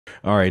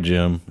All right,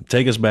 Jim,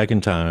 take us back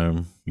in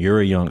time. You're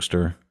a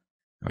youngster.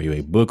 Are you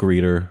a book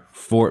reader,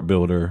 fort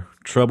builder,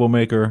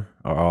 troublemaker,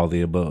 or all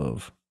the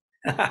above?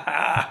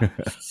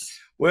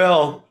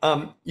 Well,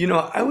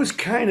 I was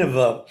kind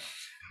of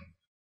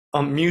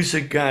a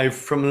music guy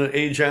from the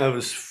age I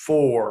was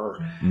four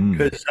Mm.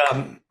 because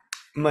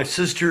my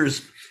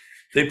sisters,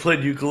 they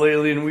played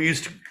ukulele, and we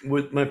used to,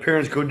 with my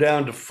parents, go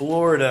down to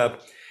Florida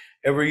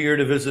every year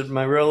to visit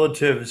my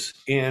relatives,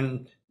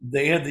 and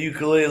they had the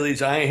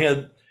ukuleles. I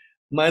had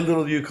my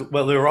little ukulele.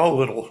 Well, they were all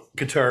little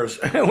guitars.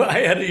 I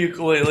had a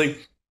ukulele,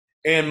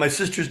 and my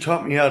sisters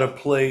taught me how to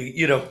play,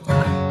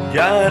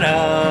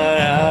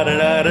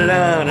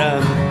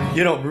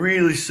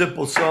 really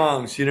simple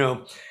songs.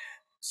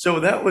 So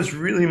that was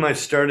really my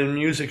start in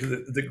music.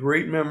 The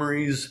great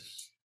memories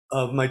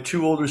of my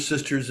two older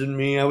sisters and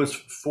me. I was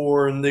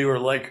four and they were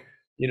like,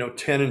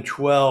 10 and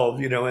 12,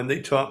 and they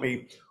taught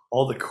me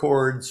all the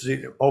chords,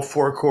 all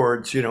four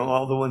chords,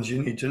 all the ones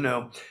you need to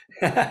know.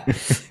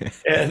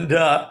 and,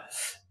 uh,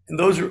 and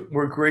those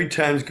were great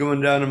times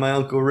going down to my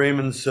Uncle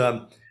Raymond's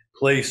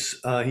place.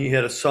 He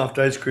had a soft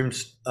ice cream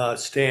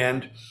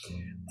stand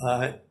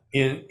uh,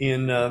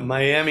 in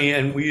Miami,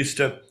 and we used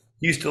to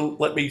he used to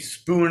let me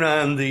spoon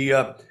on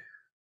the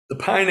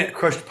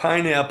crushed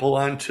pineapple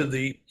onto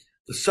the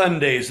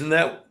sundaes, and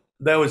that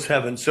was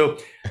heaven. So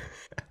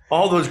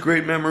all those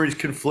great memories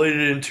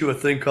conflated into a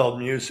thing called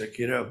music.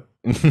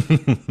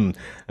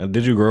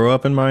 Did you grow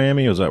up in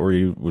Miami? Is that where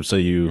you would say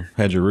you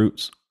had your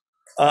roots?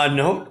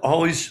 No,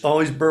 always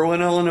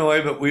Berwyn,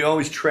 Illinois, but we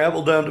always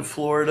traveled down to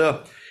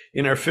Florida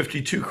in our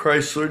 '52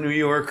 Chrysler New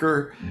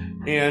Yorker,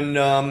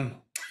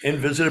 and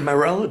visited my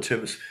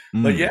relatives.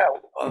 But Mm. yeah,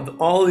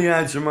 all the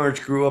Ides of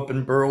March grew up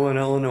in Berwyn,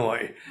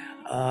 Illinois.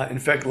 In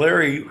fact,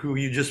 Larry, who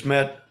you just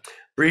met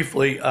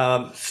briefly,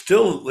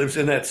 still lives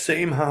in that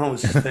same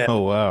house that,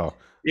 Oh, wow.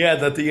 yeah,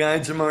 that the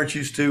Ides of March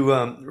used to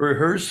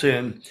rehearse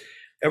in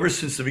ever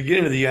since the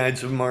beginning of the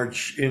Ides of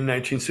March in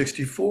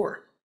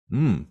 1964.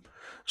 Mm.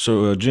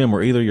 So, Jim,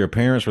 were either your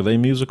parents, were they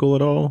musical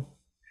at all?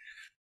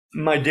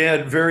 My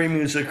dad, very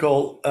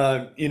musical,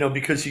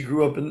 because he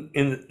grew up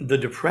in the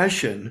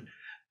Depression.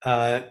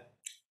 Uh,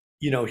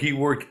 he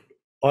worked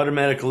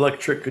automatic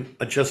electric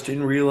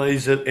adjusting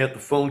relays at the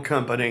phone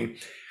company.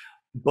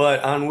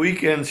 But on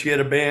weekends, he had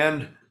a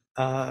band.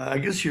 I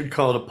guess you'd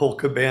call it a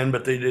polka band,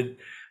 but they did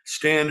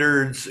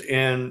standards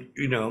and,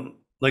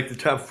 like the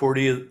top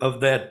 40 of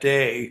that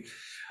day.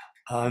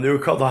 They were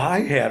called the Hi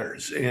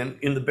Hatters. And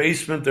in the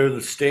basement, there are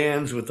the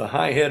stands with the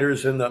hi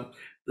hatters and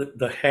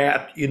the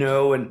hat,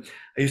 and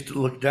I used to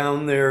look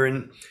down there.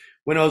 And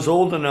when I was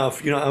old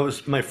enough,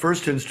 my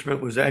first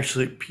instrument was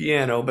actually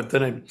piano, but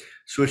then I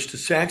switched to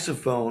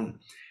saxophone.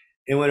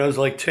 And when I was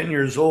like 10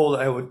 years old,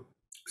 I would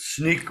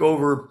sneak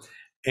over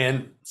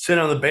and sit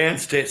on the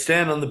bandstand,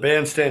 stand on the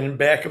bandstand in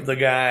back of the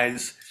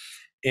guys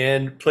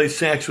and play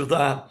sax with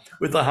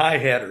the hi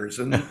hatters.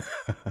 And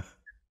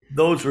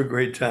those were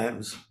great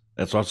times.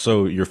 That's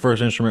also your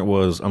first instrument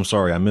was, I'm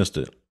sorry, I missed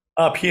it.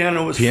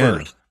 Piano was Piano.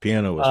 first.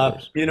 Piano was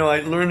first. I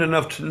learned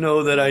enough to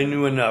know that I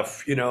knew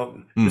enough. Mm.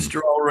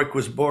 Mr. Ulrich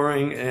was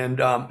boring, and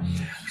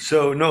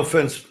so no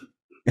offense,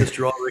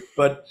 Mr. Ulrich,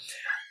 but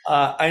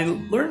I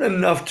learned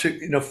enough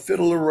to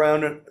fiddle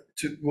around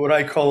to what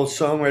I call a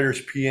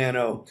songwriter's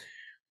piano,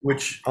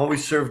 which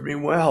always served me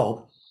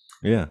well.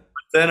 Yeah.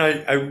 Then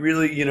I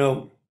really,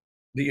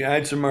 the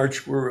Ides of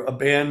March were a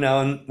band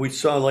now, and we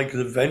saw like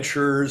the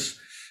Ventures,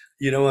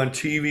 on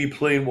TV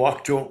playing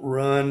Walk Don't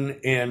Run,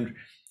 and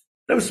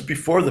that was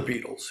before the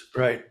Beatles,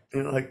 right?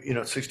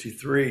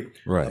 '63,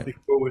 Right.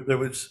 before there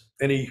was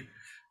any,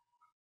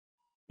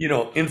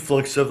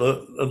 influx of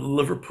the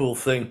Liverpool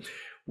thing.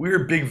 We were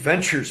big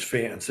Ventures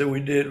fans, and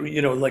we did,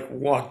 like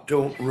Walk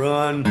Don't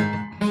Run,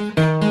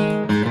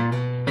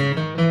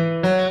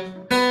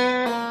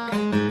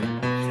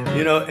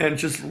 and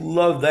just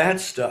love that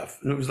stuff.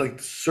 And it was like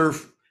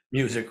surf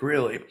music,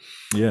 really.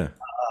 Yeah.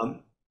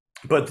 Um,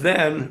 but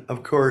then,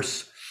 of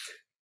course,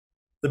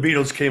 the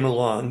Beatles came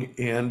along,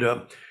 and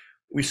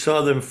we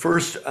saw them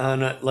first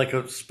on like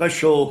a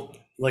special,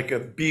 like a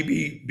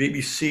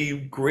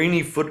BBC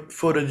grainy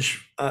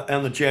footage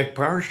on the Jack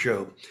Parr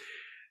show.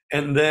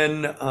 And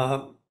then,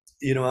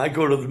 I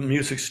go to the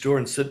music store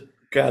and said,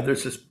 God,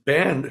 there's this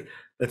band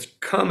that's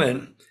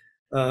coming,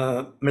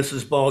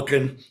 Mrs.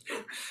 Balkan.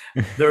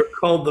 They're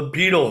called the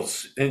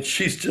Beatles. And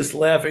she's just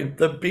laughing.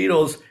 The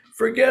Beatles,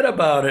 forget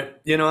about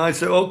it. I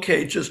said,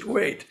 okay, just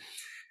wait.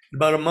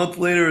 About a month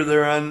later,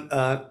 they're on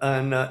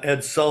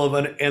Ed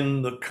Sullivan,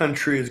 and the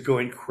country is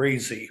going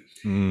crazy.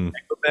 Mm. I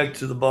go back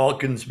to the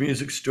Balkans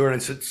music store, and I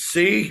said,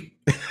 "See,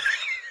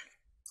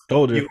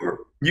 Told you.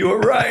 you were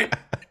right."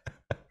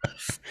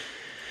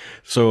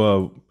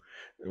 So,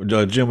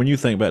 Jim, when you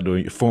think about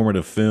doing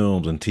formative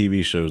films and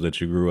TV shows that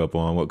you grew up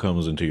on, what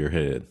comes into your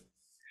head?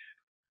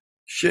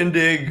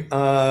 Shindig,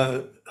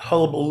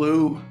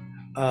 Hullabaloo,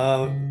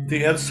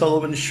 the Ed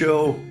Sullivan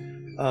Show,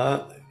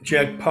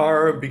 Jack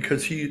Parr,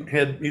 because he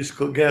had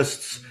musical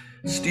guests,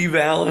 Steve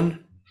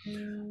Allen.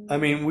 I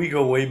mean, we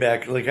go way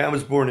back. Like I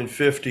was born in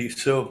 '50,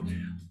 so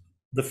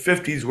the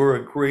 50s were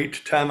a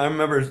great time. I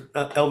remember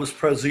Elvis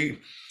Presley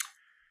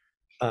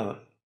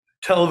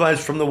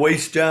televised from the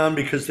waist down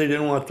because they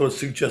didn't want those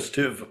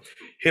suggestive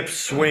hips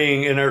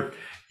swaying in our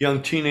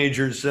young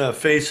teenagers'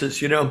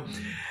 faces, you know.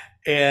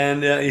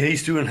 And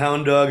he's doing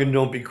Hound Dog and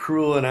Don't Be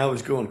Cruel, and I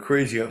was going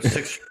crazy. I was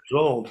 6 years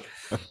old,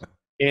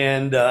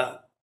 and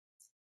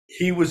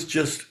he was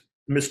just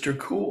Mr.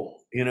 Cool,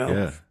 you know.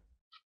 Yeah.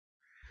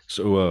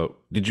 So,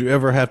 did you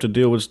ever have to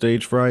deal with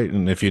stage fright?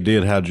 And if you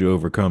did, how'd you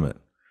overcome it?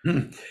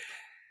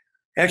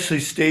 Actually,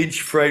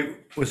 stage fright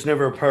was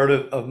never a part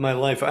of my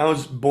life. I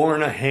was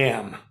born a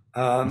ham.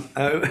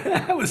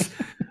 I was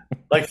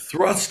like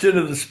thrust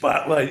into the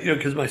spotlight, you know,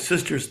 because my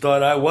sisters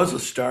thought I was a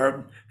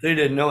star. They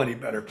didn't know any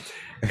better.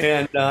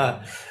 And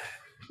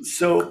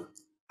so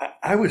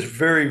I was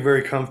very,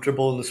 very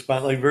comfortable in the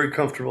spotlight, very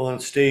comfortable on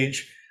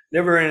stage.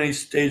 Never any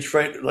stage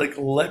fright, like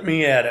let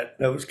me at it.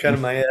 That was kind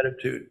of my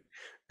attitude.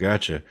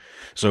 Gotcha.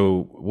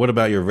 So, what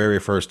about your very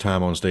first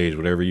time on stage,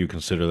 whatever you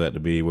consider that to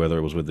be, whether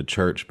it was with the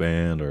church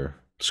band or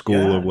school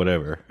or Yeah.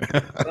 whatever?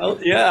 Well,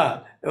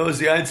 yeah, it was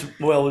the Ides.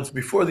 Well, it's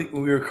before we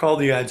were called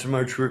the Ides of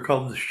March. We were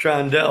called the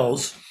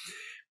Shondells.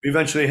 We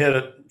eventually had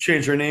to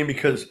change our name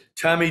because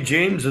Tommy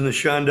James and the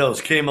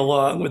Shondells came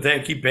along with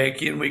Hanky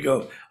Panky, and we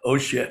go, oh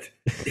shit.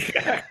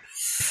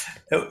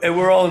 And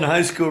we're all in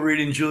high school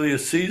reading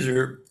Julius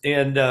Caesar,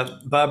 and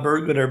Bob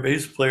Bergman, our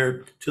bass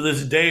player, to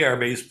this day, our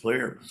bass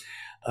player,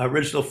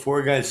 original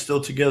four guys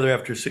still together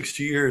after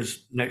 60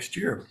 years next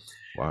year,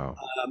 Wow.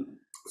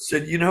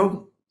 said, you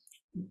know,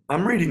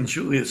 I'm reading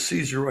Julius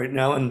Caesar right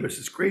now, and there's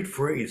this great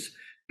phrase,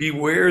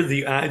 beware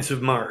the Ides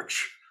of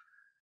March.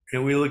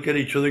 And we look at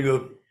each other and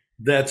go,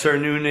 that's our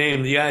new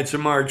name, the Ides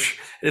of March.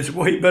 It's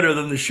way better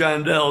than the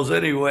Shondells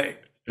anyway.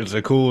 It's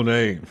a cool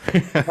name.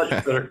 Much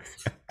better.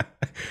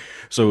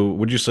 So,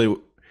 would you say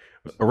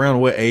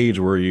around what age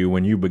were you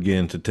when you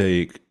began to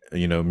take,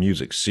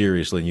 music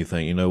seriously and you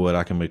think, you know what,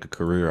 I can make a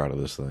career out of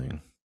this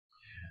thing?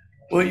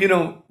 Well, you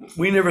know,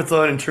 we never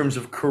thought in terms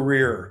of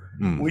career.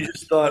 Mm. We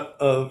just thought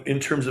of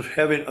in terms of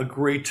having a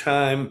great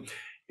time.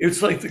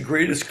 It's like the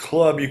greatest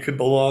club you could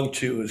belong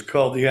to is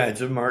called the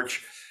Ides of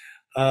March.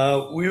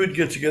 We would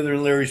get together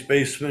in Larry's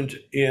basement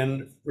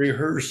and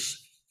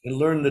rehearse and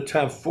learn the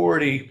top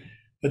 40,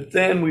 but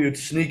then we would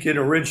sneak in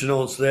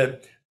originals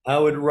that I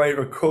would write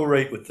or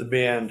co-write with the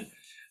band.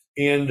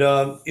 And,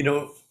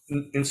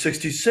 in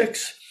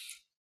 66,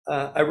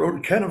 I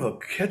wrote kind of a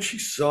catchy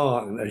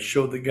song that I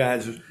showed the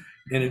guys, and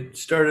it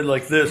started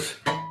like this.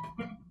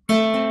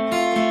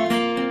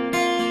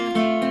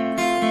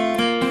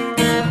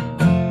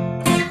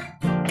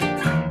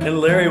 And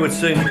Larry would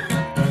sing,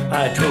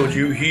 I told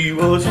you he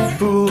was a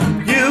fool,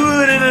 you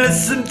wouldn't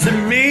listen to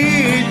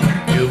me,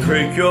 you'll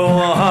break your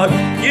heart,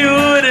 you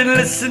wouldn't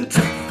listen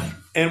to.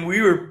 And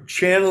we were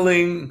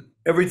channeling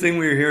everything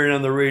we were hearing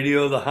on the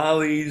radio, the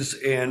Hollies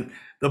and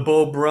the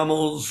Beau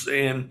Brummels,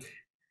 and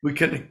we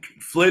kind of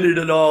conflated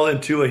it all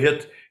into a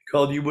hit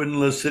called You Wouldn't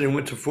Listen, and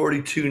went to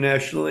 42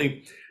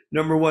 nationally,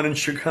 #1 in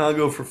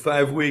Chicago for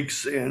 5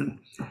 weeks, and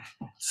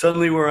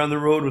suddenly we're on the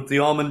road with the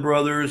Allman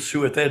Brothers,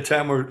 who at that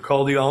time were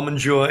called the Allman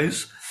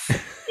Joys,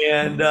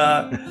 and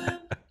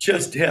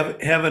just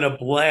having a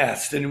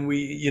blast. And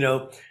we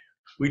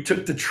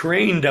took the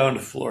train down to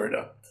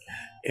Florida,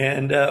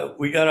 and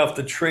we got off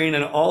the train,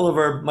 and all of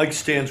our mic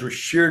stands were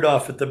sheared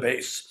off at the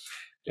base.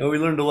 And we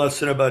learned a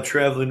lesson about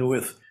traveling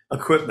with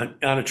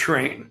equipment on a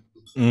train.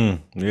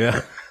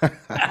 Yeah.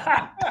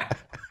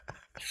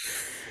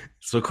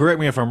 So correct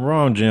me if I'm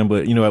wrong, Jim,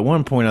 but at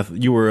one point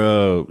you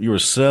were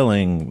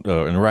selling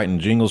and writing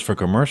jingles for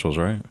commercials,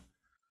 right?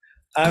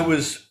 I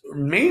was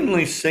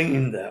mainly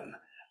singing them.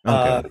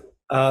 Okay.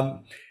 The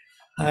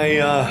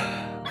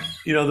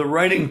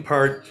writing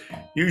part,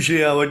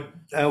 usually I would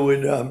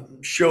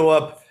show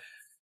up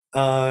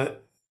to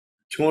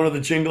one of the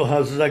jingle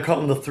houses. I call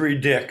them the Three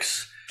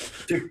Dicks: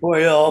 Dick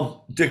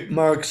Boyle, Dick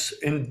Marks,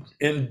 and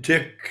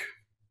Dick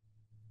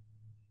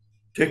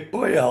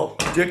Boyle,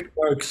 Dick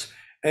Marks,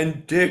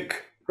 and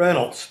Dick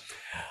Reynolds.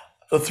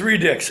 The Three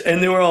Dicks,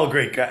 and they were all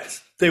great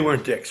guys. They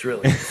weren't dicks,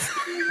 really.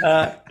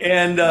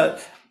 The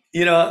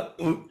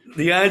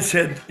Ides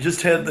had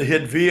the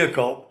hit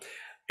Vehicle,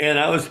 and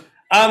I was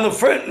on the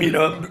front,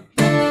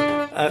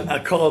 I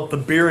call it the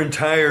beer and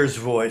tires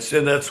voice,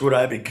 and that's what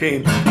I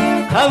became.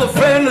 I'm a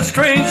friendly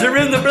stranger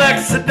in the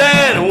black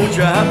sedan, won't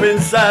you hop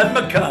inside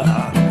my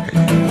car?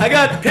 I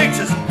got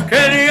pictures,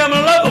 Kenny, I'm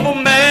a lovable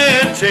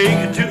man, take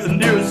you to the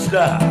nearest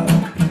stop.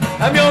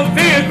 I'm your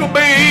vehicle,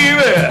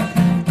 baby,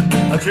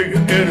 I'll take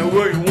you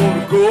anywhere you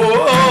want to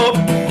go.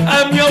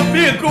 I'm your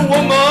vehicle,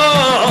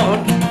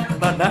 woman,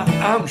 but now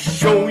I'm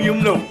sure you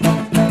know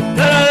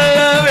that I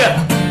love you,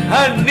 I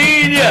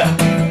need you,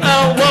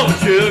 I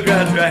want you,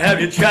 got to have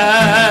your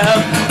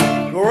child.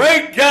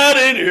 Great God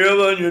in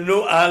heaven, you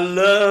know I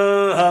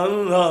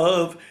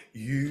love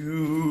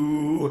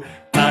you.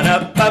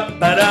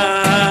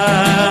 Ba-da-ba-ba-da.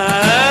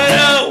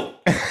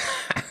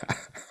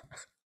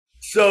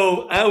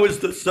 So I was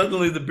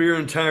suddenly the beer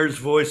and tires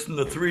voice, and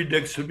the Three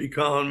Dicks would be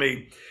calling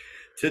me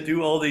to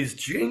do all these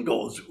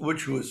jingles,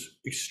 which was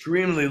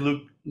extremely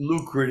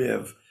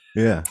lucrative.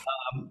 Yeah.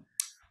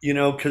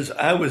 Because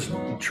I was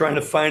trying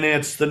to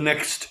finance the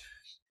next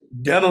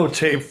demo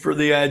tape for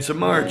the Ides of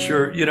March,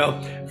 or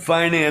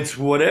finance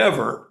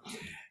whatever.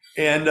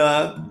 And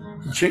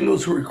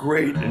jingles were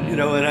great,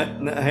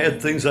 and I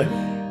had things like,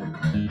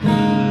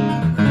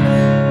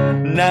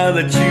 now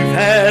that you've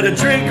had a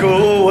drink,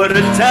 oh, what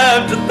a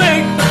time to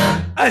think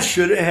I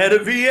should have had a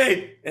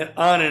V8, and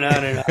on and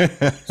on and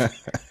on.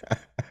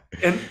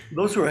 And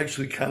those were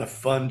actually kind of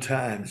fun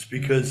times,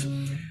 because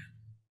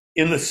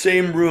in the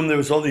same room there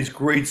was all these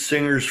great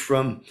singers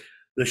from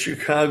the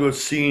Chicago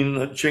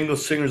scene, jingle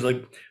singers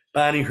like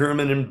Bonnie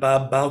Herman and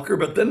Bob Bowker.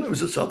 But then there was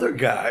this other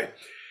guy.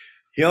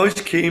 He always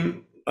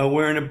came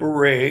wearing a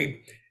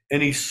beret,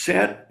 and he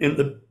sat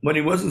when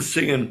he wasn't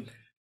singing,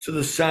 to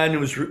the side, and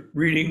was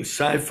reading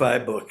sci-fi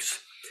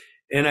books.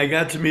 And I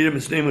got to meet him.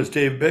 His name was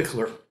Dave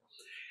Bickler.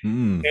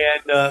 Mm.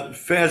 And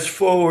fast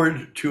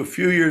forward to a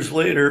few years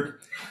later,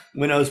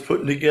 when I was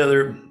putting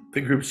together the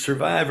group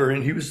Survivor,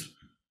 and he was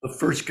the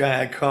first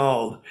guy I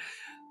called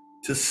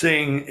to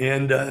sing.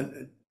 And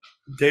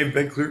Dave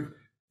Bickler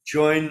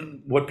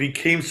joined what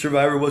became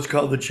Survivor, what's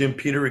called the Jim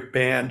Peterik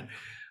Band.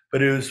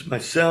 But it was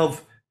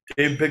myself,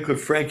 Dave Bickler,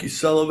 Frankie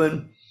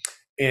Sullivan,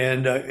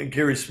 and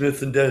Gary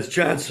Smith and Dennis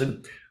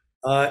Johnson.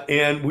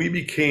 And we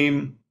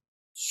became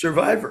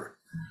Survivor.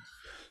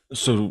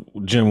 So,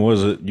 Jim,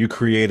 was it you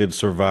created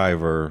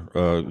Survivor?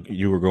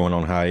 You were going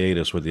on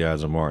hiatus with the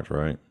Ides of March,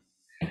 right?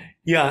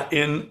 Yeah,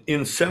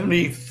 in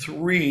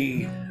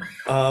 '73,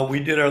 we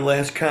did our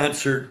last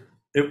concert.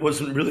 It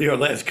wasn't really our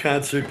last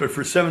concert, but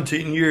for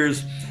 17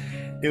 years,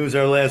 it was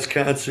our last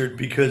concert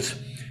because,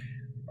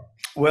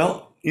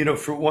 well,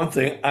 for one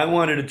thing, I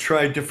wanted to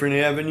try different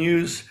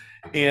avenues,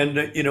 and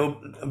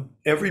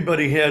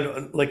everybody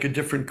had like a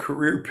different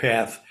career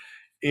path,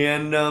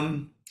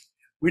 and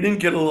we didn't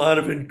get a lot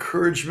of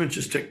encouragement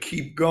just to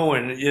keep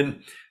going.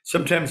 And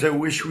sometimes I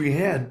wish we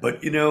had,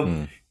 but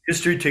Mm.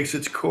 history takes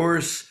its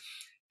course,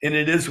 and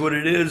it is what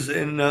it is,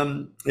 and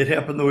it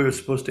happened the way it was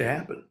supposed to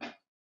happen.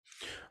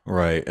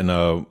 Right. And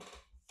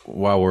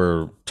while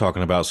we're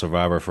talking about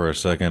Survivor for a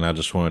second, I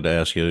just wanted to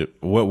ask you,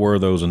 what were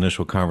those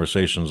initial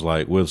conversations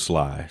like with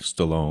Sly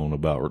Stallone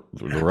about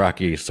the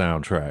Rocky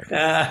soundtrack?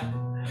 Ah,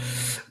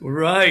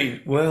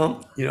 right.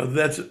 Well,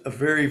 that's a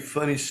very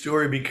funny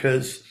story,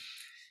 because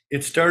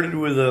it started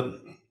with a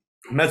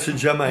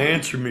message on my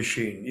answer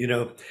machine.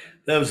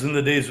 That was in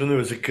the days when there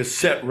was a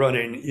cassette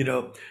running.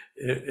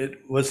 It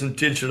wasn't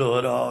digital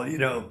at all.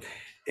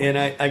 And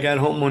I got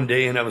home one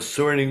day, and I was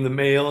sorting the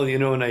mail,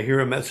 and I hear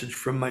a message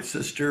from my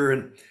sister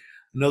and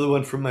another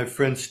one from my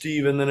friend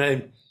Steve. And then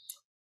I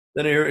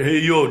hear, hey,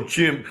 yo,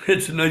 Jim,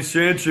 it's a nice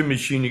answer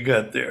machine you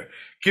got there.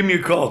 Give me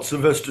a call, it's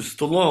Sylvester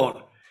Stallone.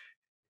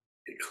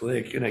 I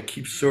click, and I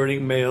keep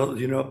sorting mail,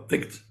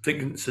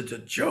 thinking it's a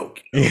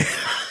joke.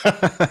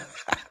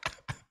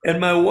 And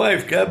my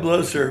wife, God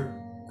bless her,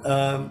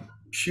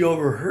 she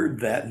overheard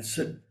that and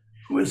said,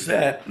 who is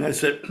that? And I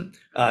said,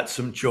 it's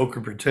some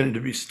joker pretending to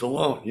be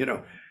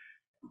Stallone.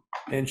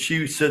 And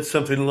she said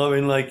something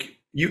loving like,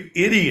 you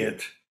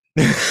idiot.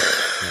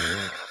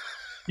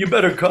 You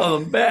better call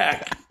him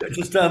back,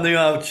 just on the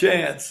off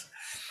chance.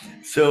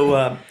 So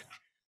I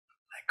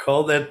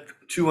called that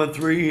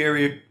 213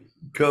 area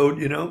code,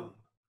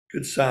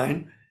 good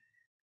sign.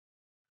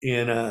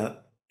 And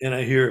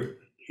I hear,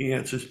 he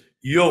answers,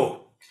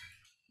 yo.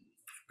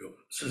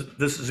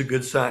 This is a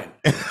good sign.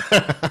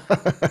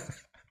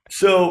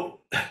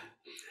 So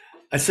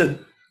I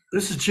said,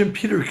 this is Jim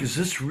Peterik. Is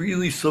this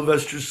really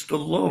Sylvester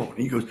Stallone?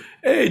 He goes,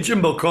 hey,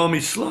 Jimbo, call me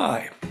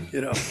Sly.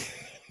 Here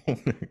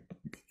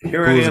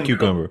Cool I as a am.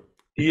 cucumber.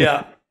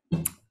 Yeah.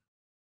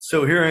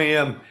 So here I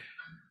am.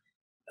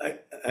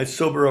 I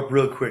sober up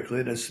real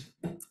quickly, and I said,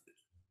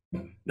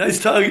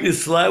 nice talking to you,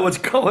 Sly. What's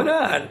going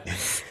on?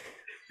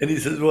 And he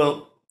says,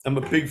 well, I'm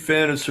a big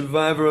fan of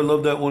Survivor. I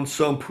love that one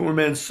song, Poor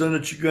Man's Son,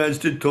 that you guys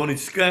did. Tony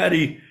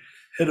Scotti,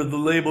 head of the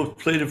label,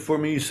 played it for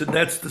me. He said,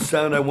 that's the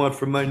sound I want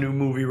for my new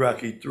movie,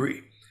 Rocky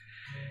 3.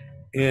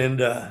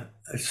 And I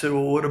said,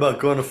 well, what about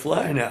Gonna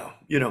Fly now?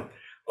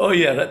 Oh,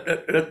 yeah,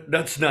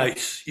 that's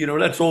nice.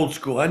 That's old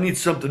school. I need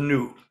something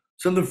new,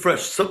 something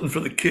fresh, something for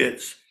the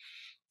kids.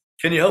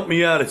 Can you help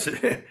me out? I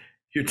said,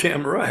 you're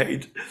damn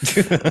right.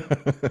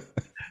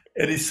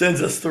 And he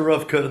sends us the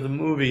rough cut of the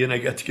movie, and I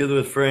got together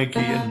with Frankie,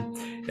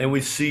 and we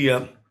see,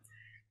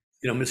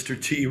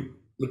 Mr. T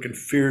looking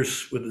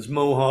fierce with his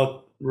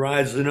mohawk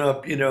rising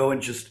up,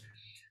 and just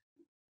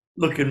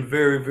looking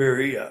very,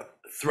 very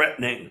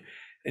threatening.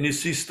 And you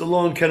see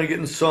Stallone kind of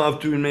getting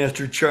soft doing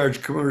Master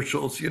Charge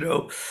commercials,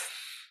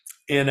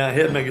 And I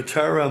had my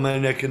guitar around my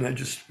neck, and I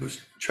just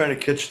was trying to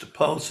catch the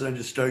pulse, and I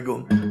just started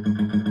going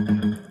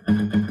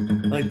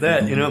like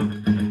that,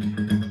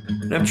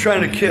 And I'm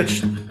trying to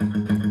catch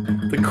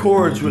the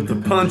chords with the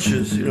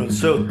punches,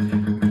 so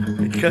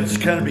it just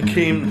kind of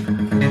became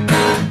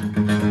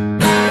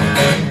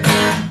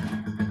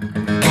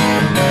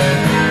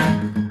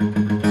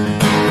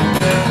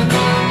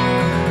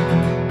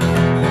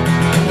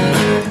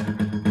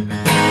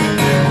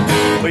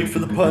wait for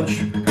the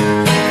punch.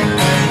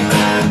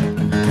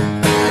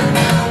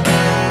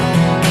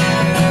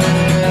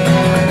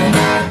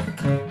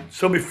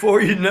 So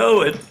before you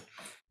know it,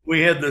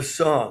 we had this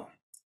song,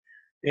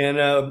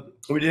 and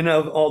we didn't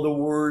have all the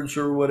words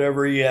or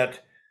whatever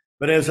yet.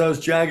 But as I was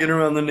jogging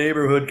around the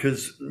neighborhood,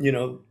 because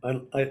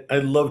I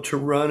love to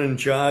run and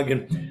jog,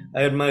 and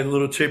I had my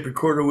little tape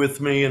recorder with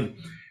me, and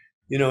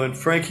and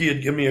Frankie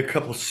had given me a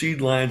couple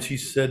seed lines. He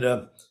said,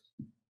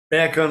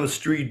 "Back on the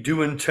street,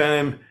 doing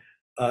time,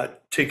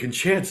 taking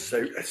chances."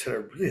 I said,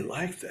 "I really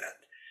like that."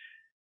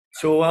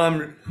 So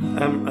while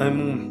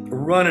I'm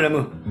running,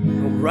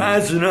 I'm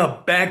rising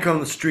up, back on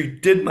the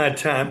street, did my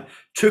time,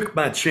 took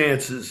my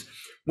chances,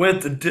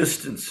 went the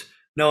distance.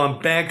 Now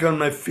I'm back on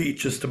my feet,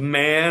 just a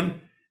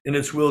man and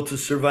its will to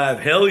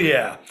survive. Hell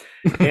yeah!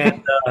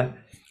 And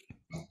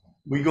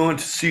we go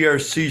into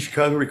CRC,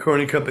 Chicago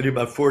Recording Company,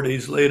 about 4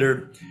 days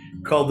later.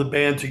 Called the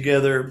band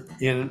together,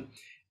 and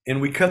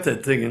we cut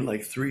that thing in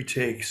like 3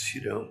 takes,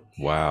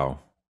 Wow.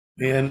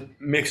 and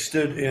mixed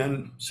it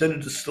and sent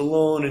it to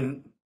Stallone,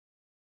 and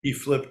he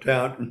flipped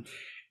out. And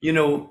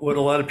what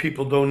a lot of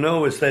people don't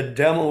know is that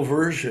demo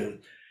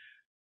version,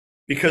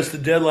 because the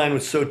deadline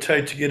was so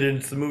tight to get it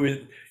into the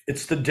movie,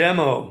 it's the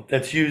demo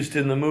that's used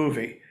in the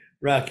movie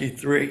Rocky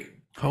 3.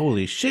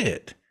 Holy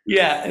shit.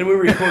 Yeah, and we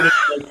recorded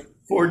it in like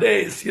 4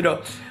 days.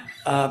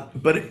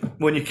 But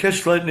when you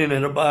catch lightning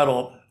in a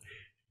bottle,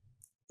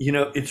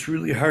 it's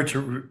really hard to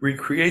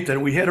recreate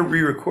that. We had to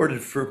re-record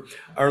it for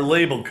our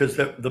label because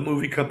the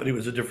movie company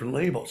was a different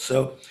label.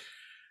 So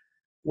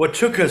what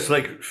took us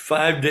like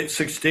 5 days,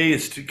 6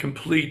 days to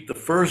complete the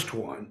first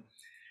one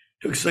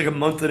took us like a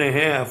month and a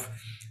half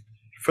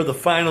for the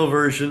final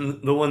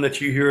version, the one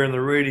that you hear on the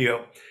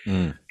radio.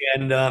 Mm.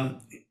 And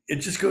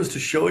it just goes to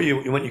show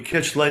you, when you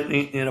catch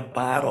lightning in a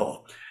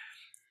bottle,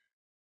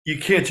 you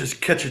can't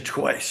just catch it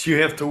twice. You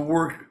have to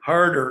work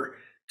harder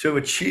to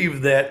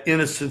achieve that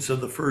innocence of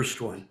the first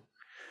one.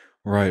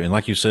 Right. And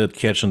like you said,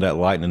 catching that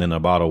lightning in a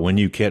bottle, when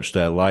you catch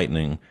that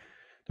lightning,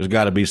 there's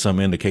got to be some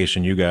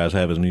indication you guys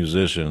have as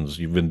musicians.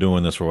 You've been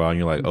doing this for a while, and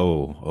you're like,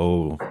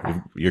 oh,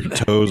 your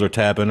toes are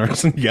tapping, or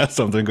you got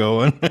something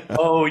going.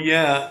 Oh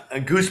yeah,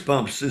 and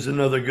Goosebumps is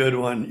another good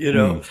one,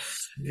 Mm.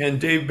 and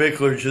Dave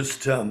Bickler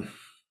just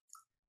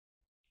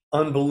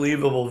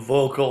unbelievable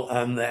vocal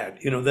on that.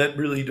 That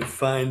really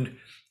defined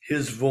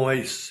his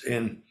voice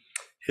and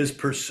his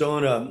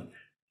persona.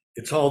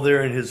 It's all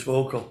there in his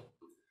vocal.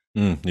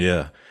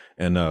 Yeah.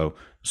 And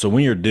so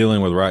when you're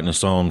dealing with writing a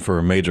song for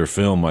a major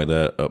film like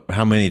that,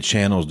 how many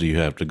channels do you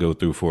have to go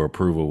through for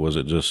approval? Was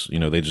it just,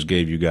 they just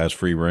gave you guys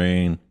free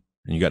reign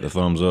and you got the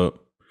thumbs up?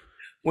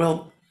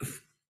 Well,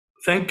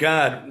 thank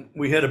God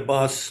we had a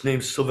boss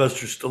named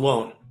Sylvester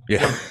Stallone,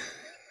 Yeah.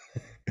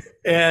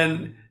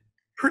 and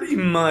pretty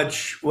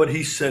much what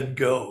he said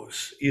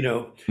goes,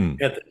 Hmm.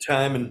 at the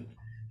time. And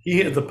he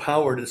had the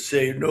power to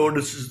say, no,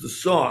 this is the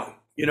song,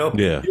 you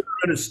Yeah. don't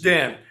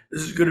understand.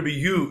 This is going to be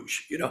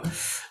huge.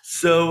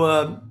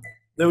 So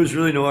there was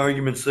really no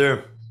arguments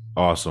there.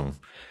 Awesome.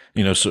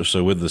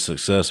 So with the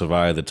success of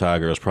Eye of the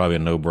Tiger, it's probably a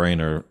no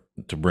brainer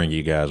to bring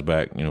you guys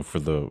back, for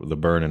the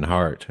burning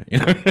heart.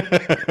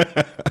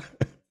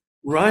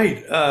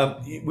 Right.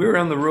 We were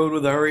on the road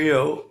with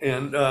REO,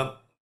 and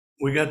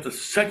we got the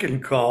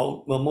second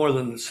call, well, more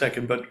than the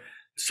second, but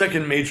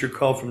second major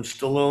call from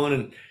Stallone.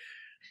 And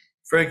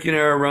Frankie and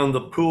I are around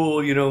the pool.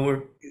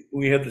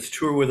 We had this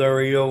tour with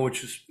REO,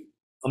 which is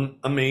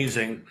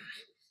amazing.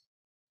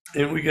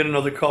 And we get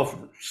another call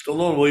from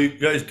Stallone. Well, you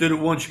guys did it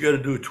once, you got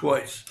to do it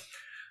twice.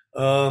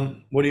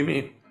 What do you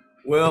mean?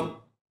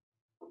 Well,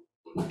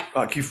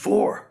 Rocky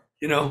Four,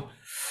 and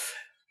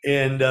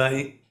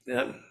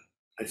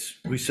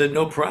we said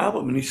no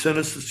problem, and he sent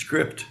us the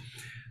script.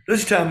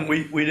 This time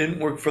we didn't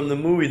work from the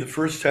movie. The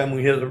first time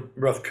we had a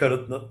rough cut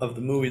of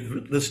the movie.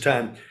 This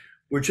time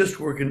we're just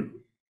working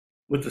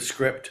with the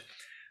script,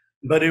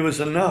 but it was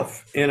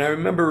enough. And I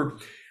remember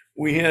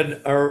we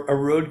had our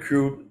road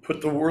crew put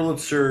the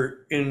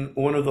Wurlitzer in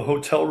one of the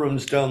hotel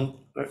rooms down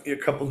a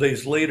couple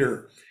days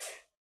later,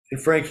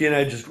 and Frankie and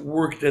I just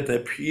worked at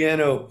that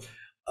piano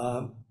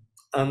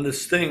on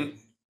this thing.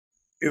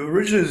 It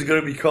originally was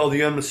going to be called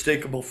The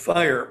Unmistakable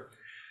Fire.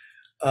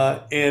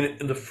 And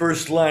the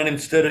first line,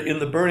 instead of in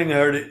the burning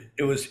heart,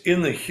 it was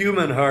in the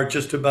human heart,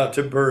 just about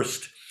to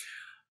burst.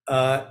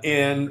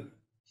 And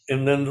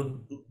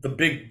then the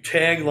big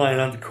tagline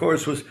on the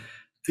chorus was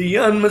the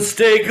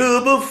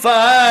unmistakable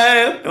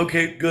fire.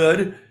 Okay,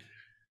 good.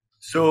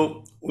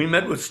 So we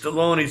met with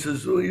Stallone. He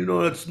says,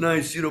 "Oh, that's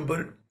nice,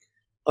 but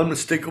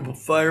unmistakable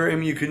fire. I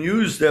mean, you can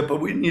use that,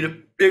 but we need a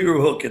bigger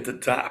hook at the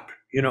top.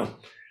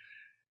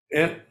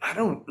 And I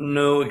don't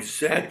know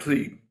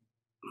exactly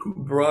who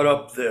brought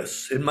up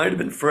this. It might have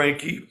been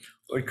Frankie,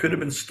 or it could have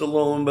been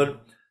Stallone,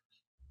 but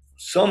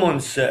someone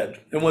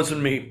said, it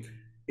wasn't me,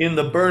 in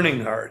the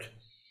burning heart.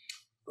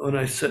 And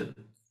I said,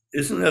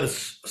 isn't that a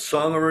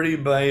song already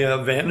by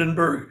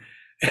Vandenberg?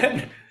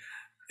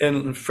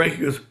 And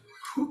Frankie goes,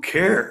 who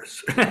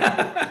cares?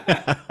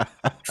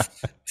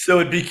 So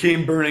it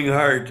became Burning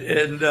Heart,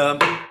 and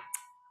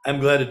I'm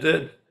glad it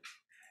did.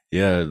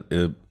 Yeah.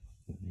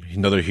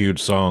 Another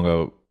huge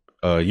song.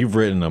 You've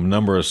written a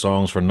number of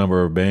songs for a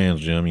number of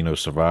bands, Jim,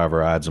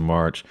 Survivor, Ides of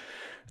March.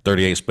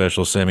 38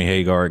 Special, Sammy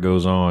Hagar, it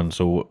goes on.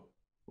 So,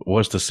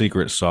 what's the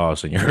secret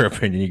sauce in your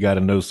opinion? You got to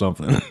know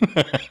something.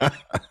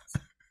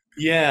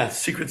 Yeah,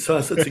 secret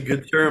sauce, that's a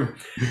good term.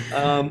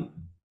 Um,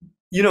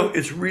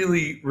 it's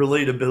really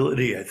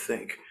relatability, I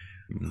think.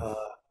 Uh,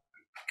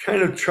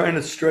 Kind of trying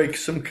to strike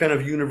some kind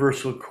of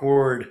universal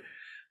chord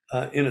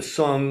in a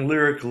song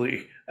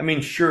lyrically. I mean,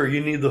 sure,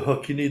 you need the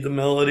hook, you need the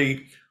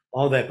melody,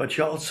 all that, but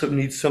you also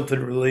need something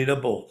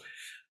relatable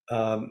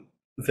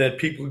that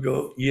people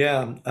go,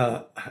 yeah,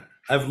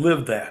 I've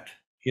lived that.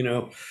 You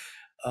know,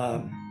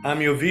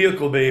 I'm your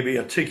vehicle, baby.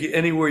 I'll take you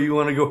anywhere you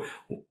want to go.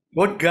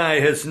 What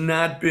guy has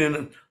not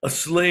been a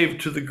slave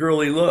to the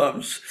girl he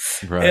loves,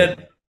 Right.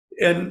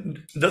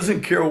 and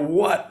doesn't care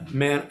what,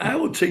 man? I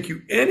will take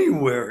you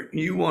anywhere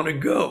you want to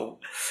go.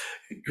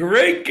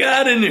 Great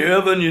God in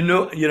heaven,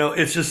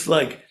 it's just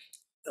like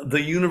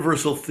the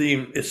universal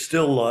theme is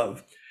still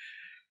love.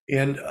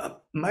 And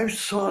my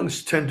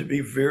songs tend to be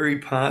very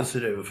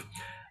positive.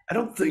 I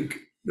don't think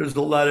there's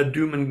a lot of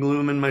doom and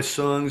gloom in my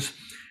songs.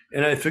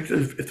 And I think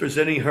that if there's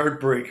any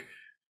heartbreak,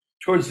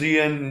 towards the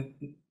end,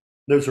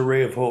 there's a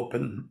ray of hope.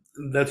 And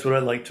that's what I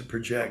like to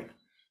project.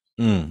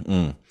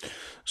 Mm-mm.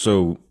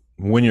 So,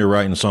 when you're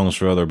writing songs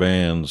for other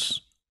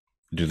bands,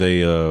 do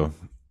they,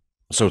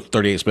 so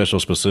 38 Special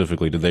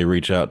specifically, did they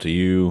reach out to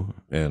you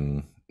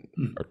and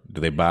or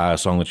did they buy a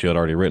song that you had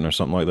already written or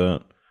something like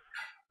that?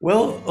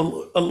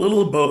 Well, a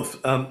little of both.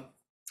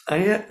 I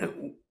had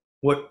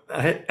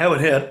I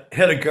would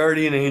had a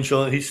guardian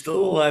angel, and he's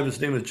still alive. His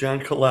name is John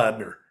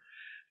Kalodner,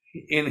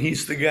 and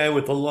he's the guy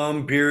with the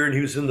long beard.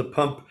 He was in the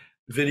Pump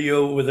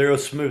video with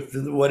Aerosmith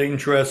in the wedding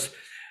dress.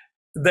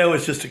 That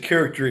was just a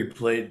character he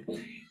played.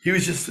 He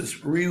was just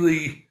this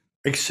really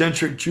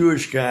eccentric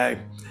Jewish guy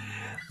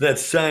that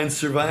signed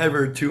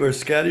Survivor to our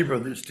Scotty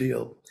Brothers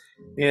deal.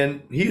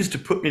 And he used to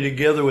put me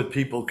together with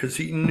people because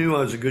he knew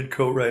I was a good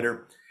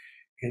co-writer.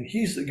 And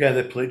he's the guy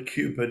that played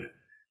Cupid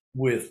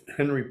with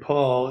Henry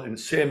Paul and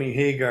Sammy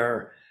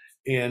Hagar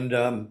and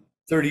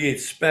 38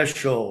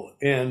 Special.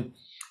 And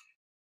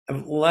I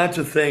have a lot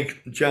to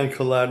thank John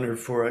Kalodner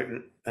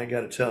for, I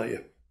got to tell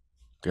you.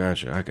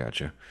 Gotcha. I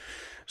gotcha.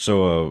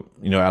 So,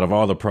 out of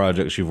all the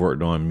projects you've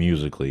worked on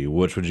musically,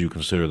 which would you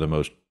consider the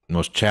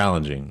most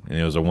challenging? And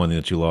it was the one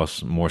that you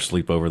lost more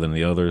sleep over than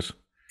the others.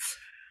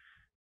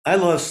 I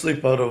lost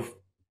sleep out of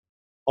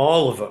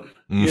all of them,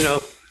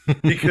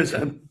 Mm. because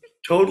I'm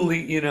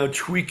totally,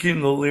 tweaking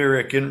the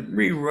lyric and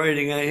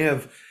rewriting. I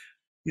have,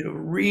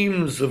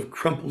 reams of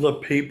crumpled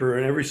up paper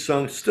in every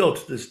song still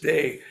to this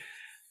day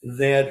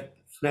that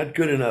it's not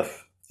good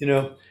enough,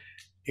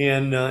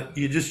 and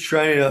you just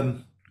try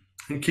and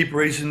keep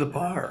raising the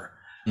bar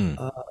Mm.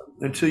 uh,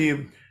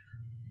 until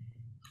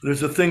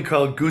there's a thing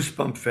called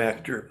goosebump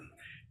factor.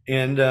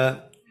 And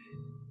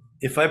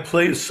if I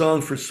play a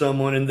song for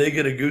someone and they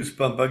get a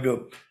goosebump, I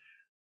go,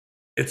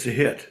 it's a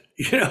hit,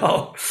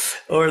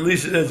 or at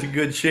least it has a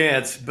good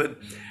chance. But,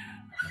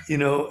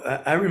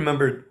 I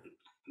remember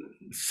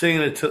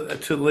singing it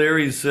to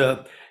Larry's,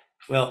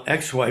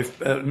 ex-wife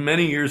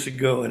many years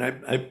ago. And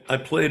I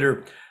played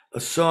her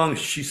a song.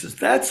 She says,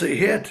 that's a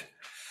hit.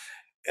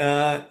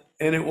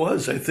 And it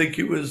was. I think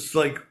it was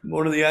like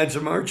one of the Ides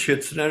of March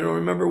hits, and I don't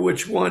remember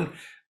which one.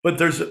 But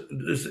there's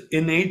an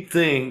innate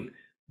thing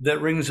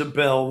that rings a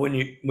bell when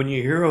you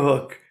hear a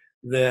hook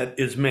that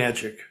is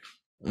magic.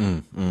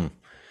 Mm. Mm.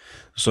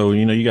 So,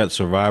 you got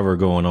Survivor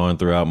going on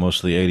throughout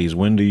most of the '80s.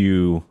 When do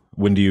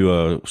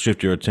you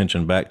shift your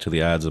attention back to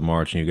the Ides of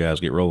March and you guys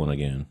get rolling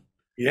again?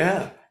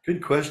 Yeah,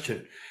 good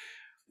question.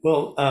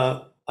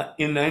 Well,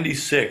 in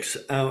 '96,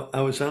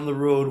 I was on the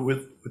road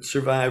with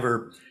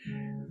Survivor,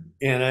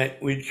 and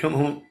we'd come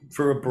home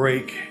for a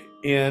break,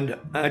 and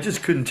I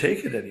just couldn't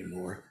take it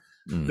anymore.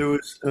 Mm. There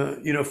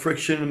was,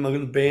 friction among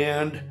the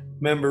band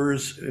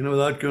members,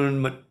 without going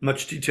into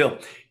much detail.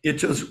 It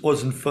just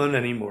wasn't fun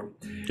anymore.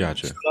 So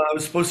Gotcha. I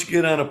was supposed to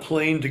get on a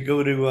plane to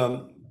go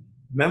to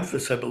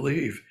Memphis, I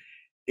believe.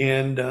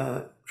 And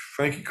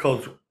Frankie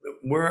called,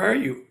 where are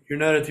you? You're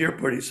not at the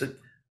airport.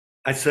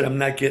 I said, I'm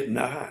not getting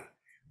on.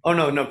 Oh,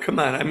 no, no, come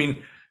on. I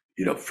mean,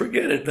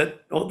 forget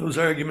it. All those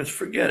arguments,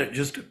 forget it.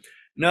 Just,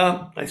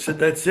 no, I said,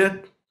 that's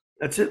it.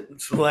 That's it.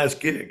 It's the last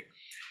gig.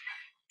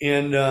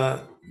 And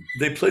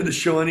they played the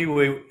show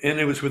anyway, and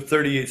it was with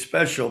 38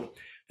 Special.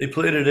 They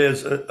played it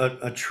as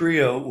a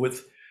trio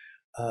with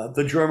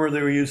the drummer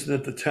they were using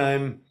at the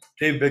time,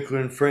 Dave Bickler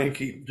and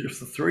Frankie, just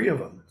the three of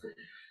them.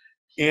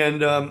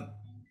 And,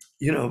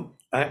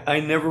 I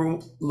never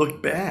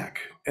looked back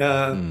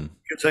Mm.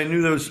 because I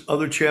knew there was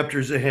other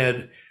chapters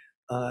ahead,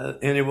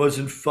 and it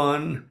wasn't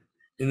fun.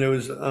 And there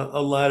was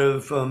a lot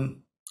of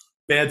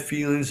bad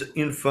feelings,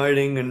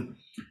 infighting, and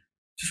it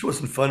just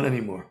wasn't fun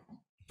anymore.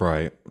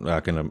 Right. I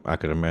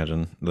could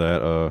imagine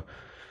that.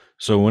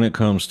 So when it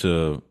comes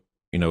to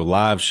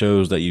live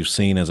shows that you've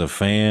seen as a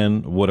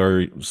fan, what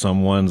are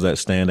some ones that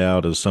stand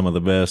out as some of the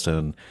best,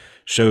 and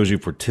shows you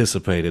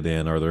participated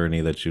in? Are there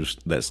any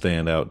that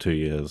stand out to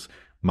you as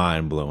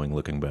mind blowing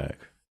looking back?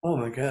 Oh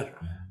my God.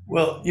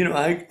 Well,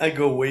 I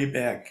go way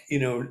back,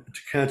 to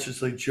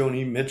concerts like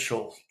Joni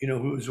Mitchell,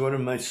 who was one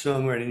of my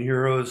songwriting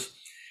heroes.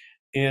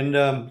 And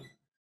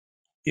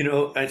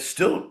I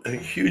still a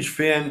huge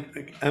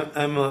fan.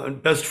 I'm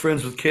best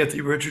friends with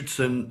Kathy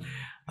Richardson,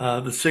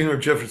 the singer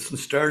of Jefferson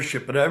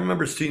Starship. But I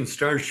remember seeing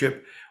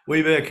Starship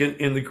way back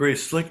in the Gray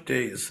Slick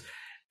days,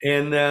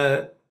 and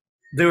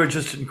they were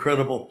just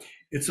incredible.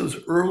 It's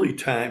those early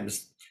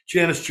times.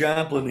 Janis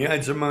Joplin, the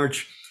Ides of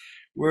March.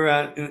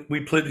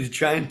 We played these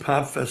giant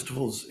pop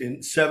festivals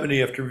in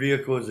 '70 after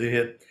Vehicle was a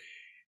hit,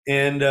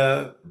 and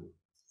I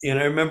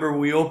remember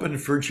we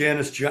opened for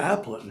Janis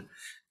Joplin,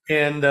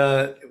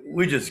 and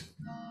we just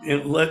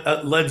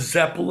Led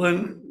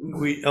Zeppelin.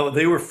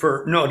 They were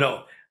for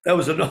no, that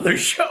was another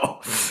show,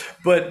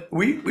 but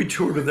we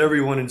toured with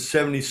everyone in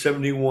 '70,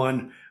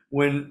 '71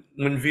 when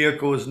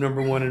Vehicle was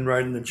number one and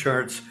right in the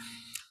charts.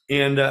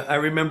 And I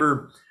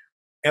remember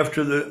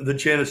after the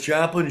Janis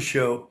Joplin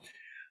show,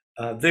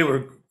 they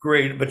were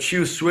great, but she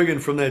was swigging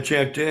from that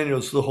Jack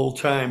Daniels the whole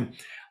time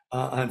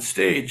on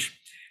stage.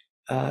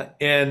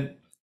 And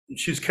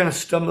she was kind of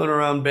stumbling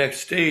around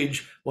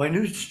backstage. Well, I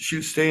knew she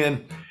was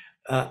staying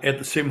at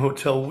the same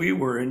hotel we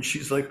were, and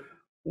she's like,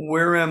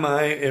 "Where am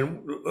I?"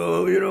 And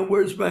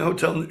where's my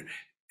hotel?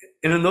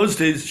 And in those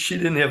days, she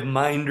didn't have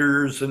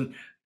minders, and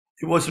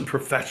it wasn't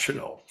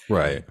professional.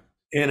 Right.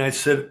 And I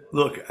said,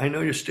 "Look, I know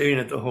you're staying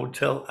at the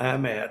hotel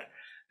I'm at,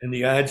 and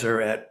the Ides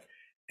are at."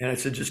 And I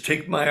said, "Just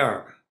take my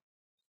arm."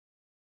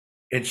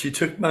 And she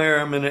took my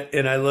arm,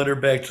 and I led her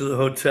back to the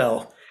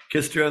hotel,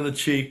 kissed her on the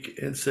cheek,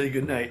 and said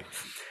goodnight.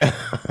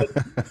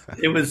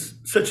 It was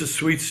such a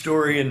sweet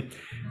story, and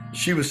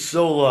she was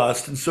so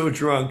lost and so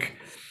drunk,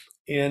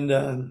 and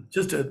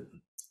just a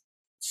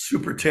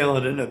super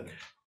talent and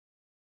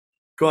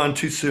gone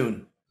too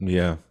soon.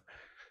 Yeah.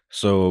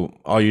 So,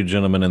 all you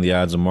gentlemen in the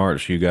Ides of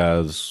March, you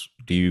guys,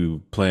 do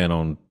you plan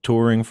on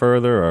touring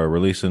further or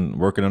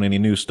working on any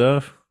new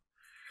stuff?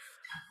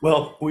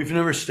 Well, we've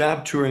never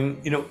stopped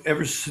touring,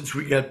 ever since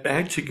we got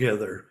back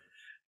together.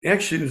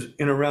 Actually, it was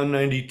in around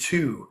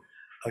 '92,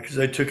 because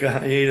I took a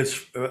hiatus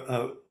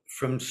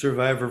from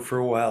Survivor for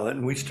a while,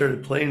 and we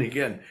started playing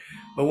again.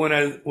 But when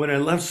I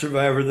left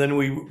Survivor, then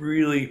we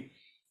really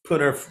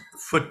put our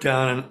foot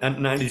down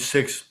in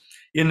 '96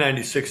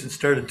 and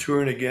started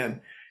touring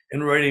again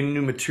and writing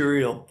new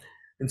material.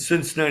 And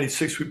since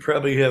 '96, we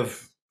probably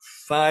have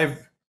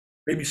five,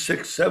 maybe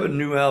six, seven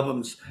new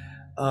albums.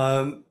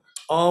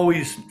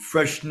 Always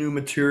fresh new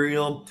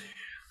material.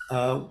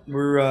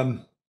 We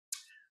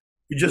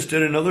just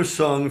did another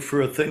song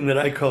for a thing that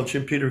I call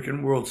Jim Peterik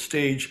and World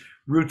Stage,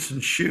 Roots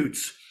and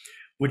Shoots,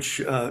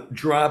 which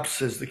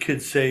drops, as the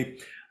kids say,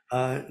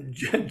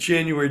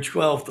 January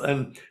 12th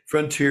on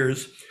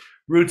Frontiers.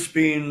 Roots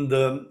being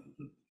the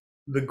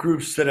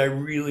groups that I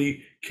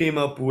really came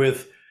up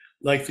with,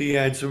 like the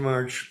Ides of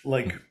March,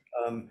 like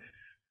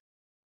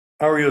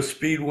REO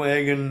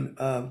Speedwagon,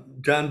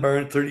 Don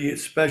Barnett 38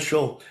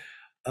 Special,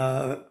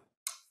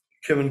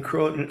 Kevin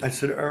Croton. I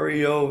said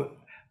REO.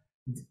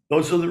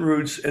 Those are the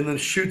Roots, and the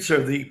Shoots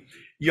are the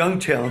young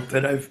talent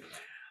that I've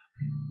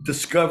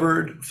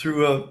discovered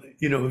through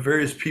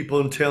various people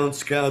and talent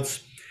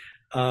scouts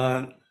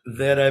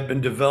that I've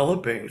been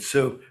developing.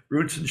 So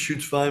Roots and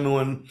Shoots Volume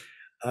 1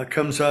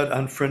 comes out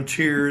on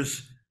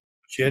Frontiers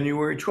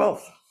January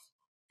 12th.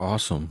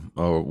 Awesome.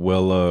 Oh,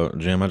 well,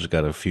 Jim, I just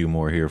got a few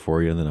more here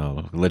for you, and then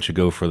I'll let you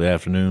go for the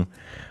afternoon.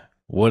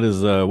 What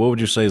would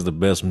you say is the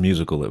best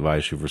musical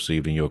advice you've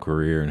received in your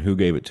career, and who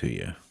gave it to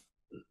you?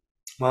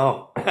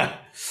 Wow.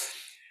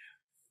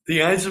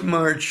 The Ides of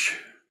March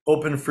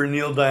opened for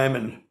Neil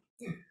Diamond.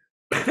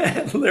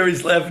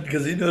 Larry's laughing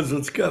because he knows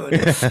what's coming.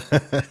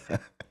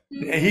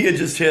 He had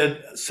just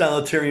had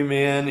Solitary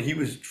Man. He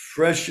was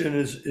fresh in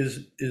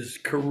his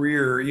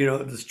career,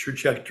 this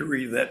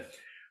trajectory that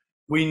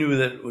we knew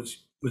that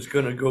was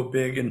going to go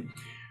big. And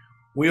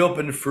we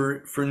opened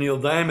for Neil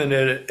Diamond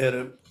at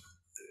a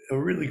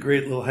really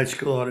great little high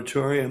school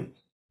auditorium.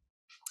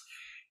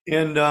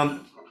 And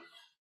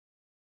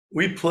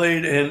we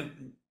played,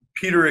 and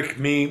Peterik,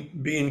 me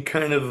being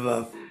kind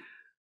of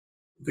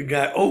the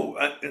guy,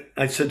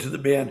 I said to the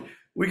band,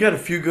 "We got a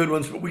few good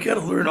ones, but we got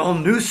to learn all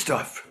new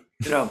stuff,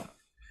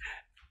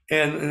 And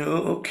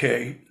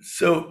okay,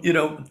 so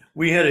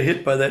we had a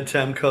hit by that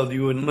time called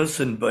 "You Wouldn't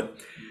Listen," but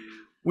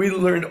we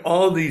learned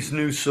all these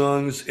new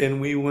songs,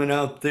 and we went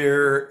out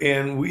there,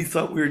 and we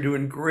thought we were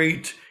doing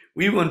great.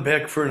 We went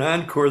back for an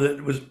encore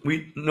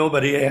that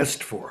nobody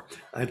asked for.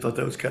 I thought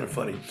that was kind of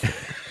funny.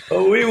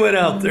 But we went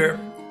out there,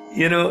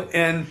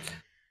 and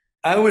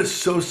I was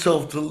so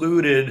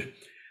self-deluded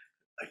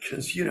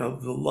because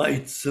the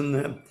lights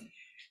and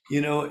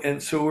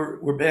and so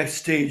we're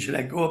backstage, and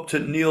I go up to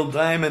Neil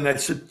Diamond. I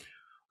said,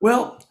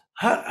 "Well,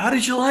 how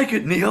did you like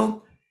it,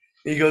 Neil?"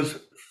 He goes,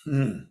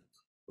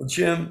 "Well,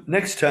 Jim,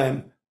 next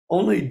time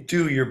only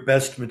do your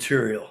best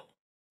material."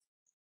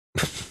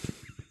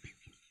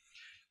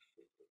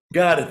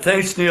 Got it.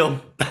 Thanks,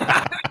 Neil.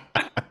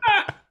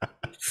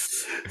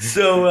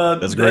 So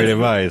That's great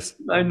advice.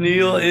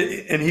 Neil,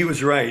 and he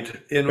was right.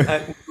 And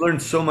I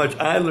learned so much.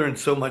 I learned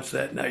so much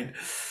that night.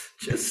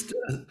 Just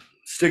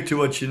stick to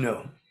what you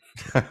know.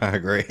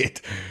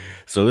 Great.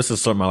 So this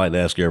is something I like to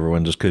ask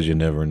everyone, just because you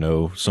never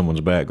know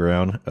someone's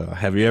background.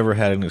 Have you ever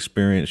had an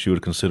experience you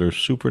would consider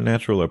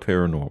supernatural or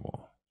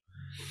paranormal?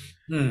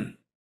 Hmm.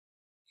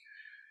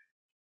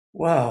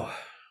 Wow.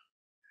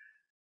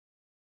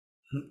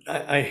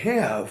 I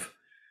have,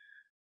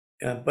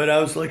 but I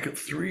was like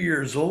 3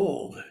 years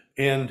old.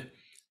 And,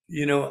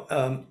 you know,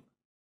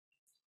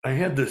 I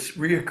had this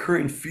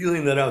reoccurring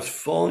feeling that I was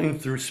falling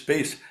through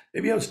space.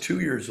 Maybe I was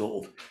 2 years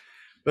old,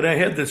 but I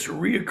had this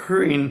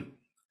reoccurring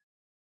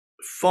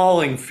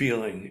falling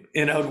feeling.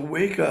 And I would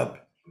wake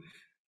up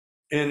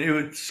and it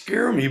would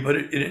scare me, but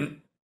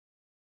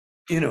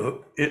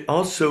it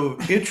also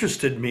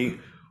interested me.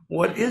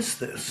 What is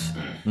this?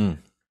 Mm,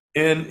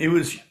 And it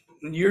was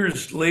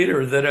years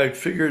later that I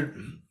figured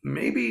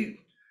maybe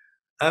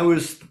I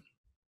was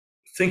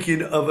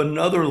thinking of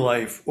another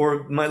life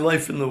or my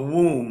life in the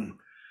womb.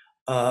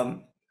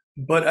 Um,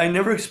 but I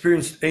never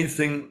experienced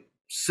anything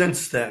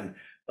since then.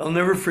 I'll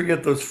never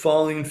forget those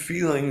falling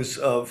feelings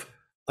of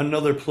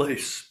another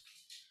place.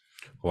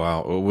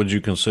 wow. Do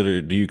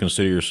you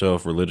consider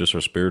yourself religious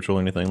or spiritual,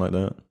 anything like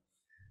that?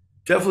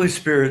 Definitely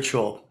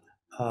spiritual.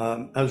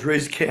 I was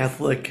raised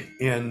Catholic,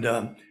 and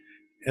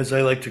as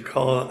I like to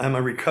call it, I'm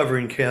a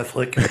recovering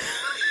Catholic.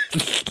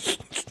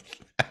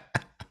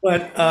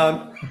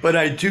 But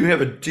I do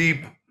have a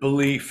deep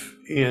belief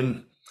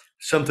in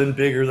something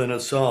bigger than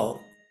us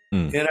all,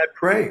 Mm, and I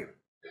pray,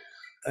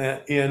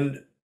 and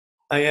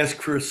I ask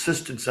for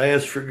assistance. I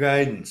ask for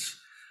guidance.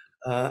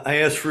 I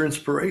ask for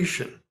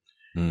inspiration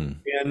mm,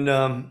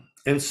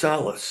 and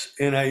solace.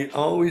 And I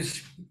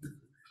always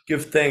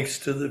give thanks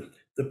to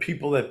the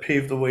people that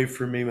paved the way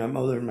for me, my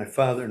mother and my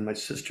father and my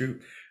sister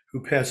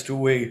who passed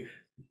away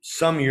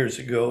some years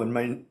ago, and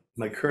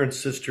my current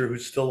sister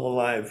who's still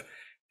alive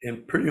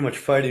and pretty much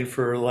fighting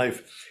for her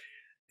life.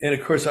 And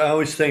of course, I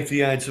always thank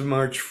the Ides of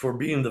March for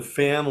being the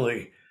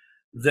family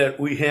that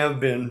we have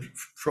been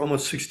for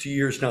almost 60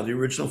 years now. The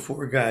original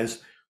four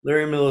guys,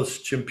 Larry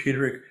Millis, Jim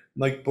Peterik,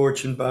 Mike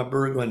Borch, and Bob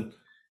Berglund.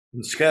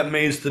 And Scott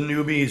May's the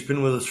newbie. He's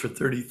been with us for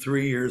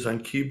 33 years on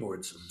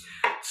keyboards.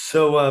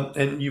 So,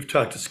 and you've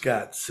talked to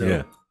Scott.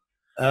 yeah.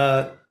 So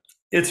uh,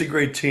 it's a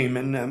great team,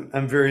 and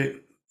I'm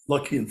very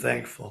lucky and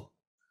thankful.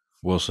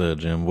 Well said,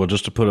 Jim. Well,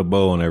 just to put a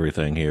bow on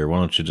everything here, why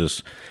don't you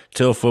just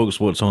tell folks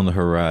what's on the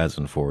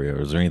horizon for you?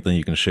 Is there anything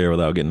you can share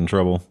without getting in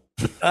trouble?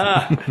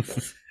 Ah,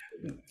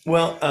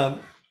 well,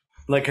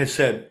 like I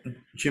said,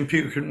 Jim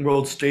Peterik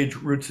enrolled stage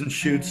Roots and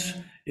Shoots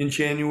in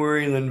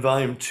January, and then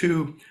Volume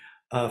 2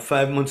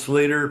 5 months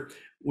later,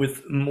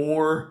 with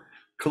more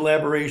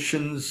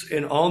collaborations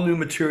and all new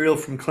material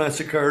from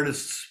classic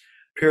artists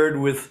paired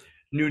with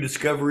new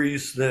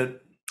discoveries that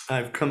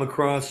I've come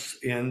across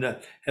and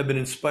have been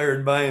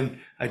inspired by, and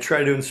I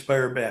try to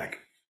inspire back.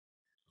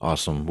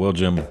 Awesome. Well,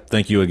 Jim,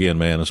 thank you again,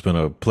 man. It's been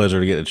a pleasure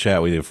to get to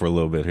chat with you for a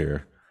little bit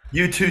here.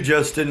 You too,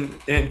 Justin,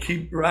 and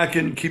keep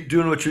rocking, keep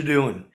doing what you're doing.